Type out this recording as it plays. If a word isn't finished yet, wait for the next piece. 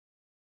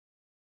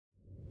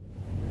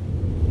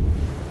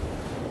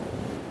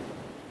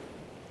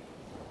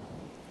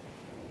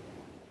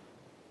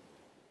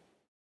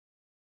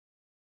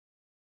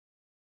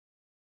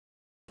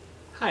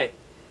Hi,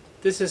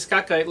 this is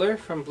Scott Geitler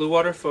from Blue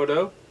Water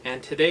Photo,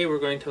 and today we're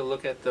going to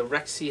look at the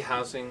Recsea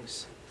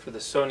housings for the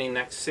Sony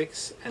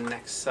NEX-6 and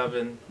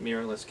NEX-7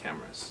 mirrorless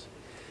cameras.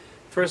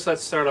 First,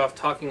 let's start off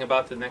talking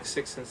about the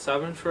NEX-6 and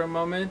 7 for a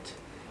moment.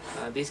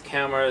 These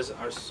cameras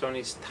are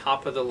Sony's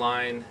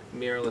top-of-the-line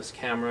mirrorless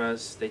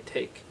cameras. They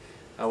take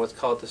what's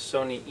called the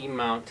Sony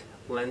E-mount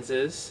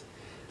lenses.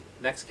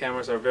 NEX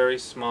cameras are very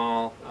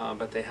small,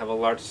 but they have a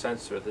large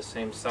sensor, the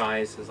same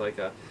size as like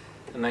a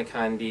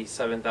Nikon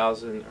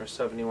D7000 or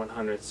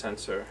 7100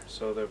 sensor.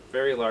 So they're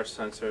very large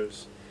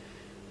sensors.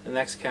 The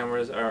NEX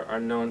cameras are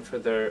known for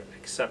their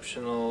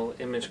exceptional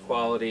image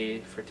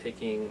quality, for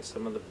taking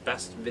some of the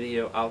best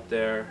video out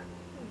there,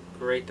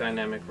 great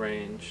dynamic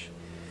range.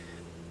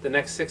 The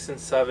NEX-6 and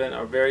 7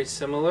 are very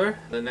similar.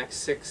 The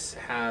NEX-6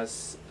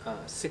 has a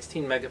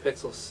 16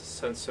 megapixel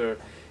sensor,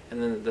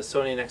 and then the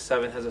Sony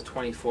NEX-7 has a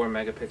 24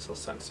 megapixel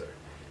sensor.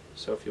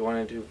 So if you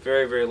want to do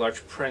very, very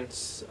large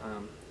prints,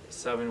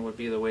 7 would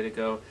be the way to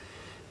go.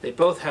 They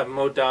both have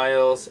mode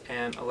dials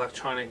and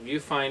electronic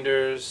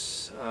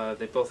viewfinders.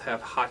 They both have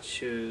hot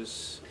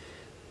shoes.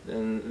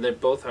 And they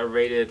both are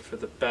rated for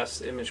the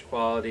best image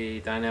quality,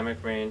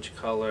 dynamic range,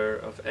 color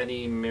of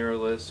any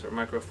mirrorless or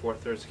micro four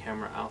thirds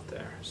camera out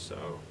there.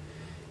 So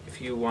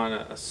if you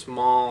want a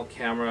small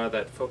camera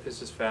that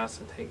focuses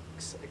fast and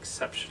takes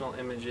exceptional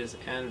images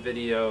and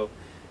video,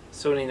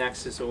 Sony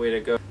NEX is the way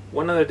to go.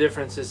 One other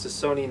difference is the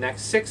Sony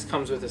NEX-6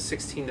 comes with a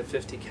 16 to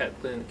 50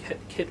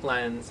 kit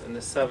lens, and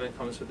the 7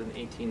 comes with an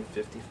 18 to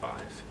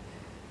 55.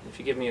 If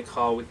you give me a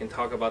call, we can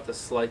talk about the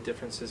slight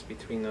differences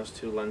between those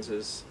two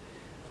lenses.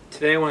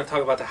 Today I want to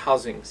talk about the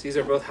housings. These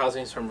are both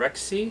housings from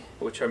Recsea,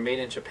 which are made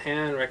in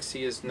Japan.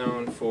 Recsea is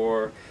known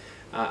for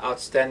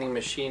outstanding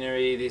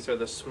machinery. These are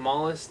the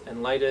smallest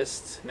and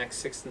lightest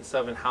NEX-6 and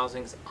 7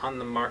 housings on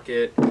the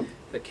market.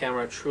 The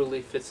camera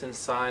truly fits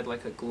inside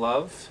like a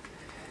glove.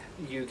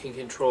 You can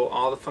control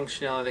all the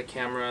functionality of the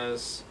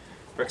cameras.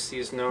 Recsea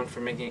is known for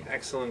making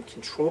excellent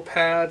control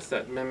pads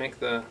that mimic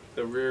the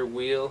rear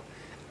wheel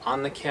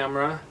on the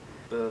camera.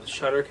 The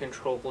shutter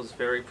control is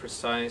very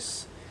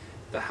precise.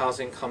 The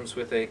housing comes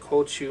with a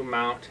cold shoe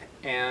mount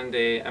and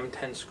a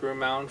M10 screw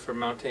mount for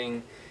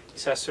mounting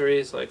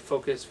accessories like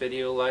focus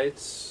video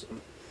lights,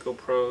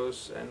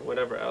 GoPros, and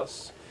whatever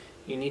else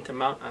you need to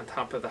mount on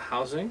top of the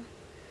housing.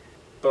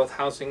 Both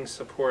housings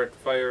support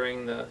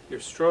firing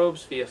your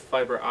strobes via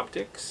fiber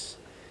optics.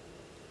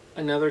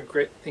 Another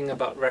great thing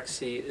about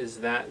Recsea is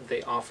that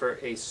they offer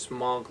a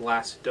small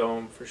glass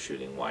dome for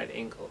shooting wide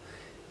angle.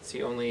 It's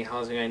the only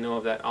housing I know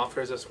of that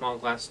offers a small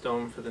glass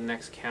dome for the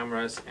NEX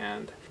cameras,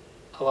 and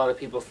a lot of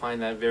people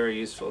find that very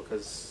useful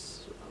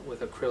because with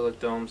acrylic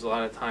domes, a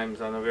lot of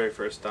times on the very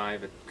first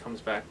dive it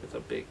comes back with a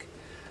big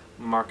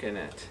mark in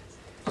it.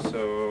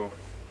 So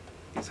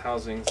these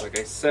housings, like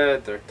I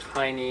said, they're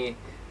tiny.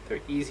 They're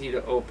easy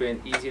to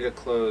open, easy to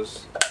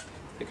close.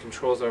 The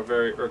controls are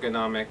very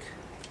ergonomic.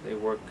 They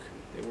work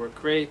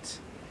great.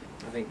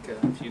 I think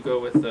if you go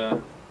with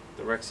the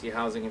Recsea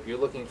housing, if you're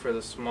looking for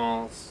the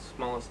smallest,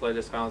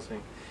 lightest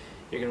housing,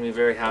 you're going to be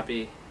very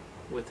happy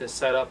with this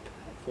setup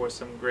for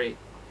some great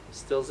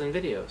stills and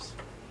videos.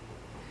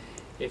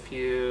 If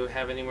you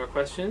have any more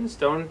questions,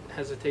 don't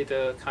hesitate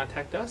to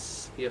contact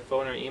us via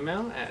phone or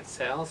email at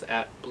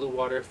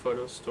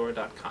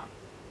sales@bluewaterphotostore.com.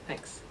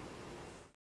 Thanks.